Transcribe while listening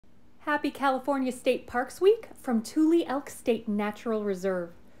Happy California State Parks Week from Tule Elk State Natural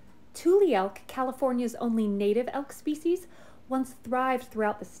Reserve. Tule elk, California's only native elk species, once thrived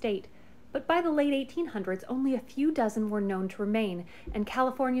throughout the state, but by the late 1800s only a few dozen were known to remain, and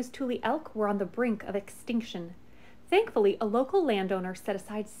California's Tule elk were on the brink of extinction. Thankfully, a local landowner set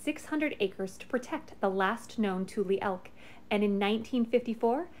aside 600 acres to protect the last known Tule elk, and in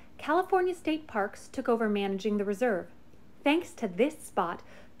 1954, California State Parks took over managing the reserve. Thanks to this spot,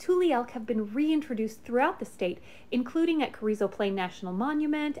 Tule elk have been reintroduced throughout the state, including at Carrizo Plain National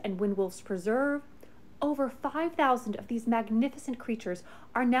Monument and Windwolf's Preserve. Over 5,000 of these magnificent creatures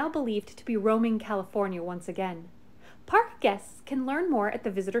are now believed to be roaming California once again. Park guests can learn more at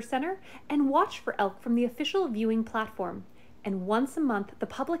the Visitor Center and watch for elk from the official viewing platform. And once a month, the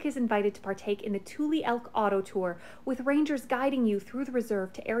public is invited to partake in the Tule Elk Auto Tour, with rangers guiding you through the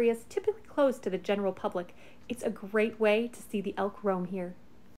reserve to areas typically closed to the general public. It's a great way to see the elk roam here.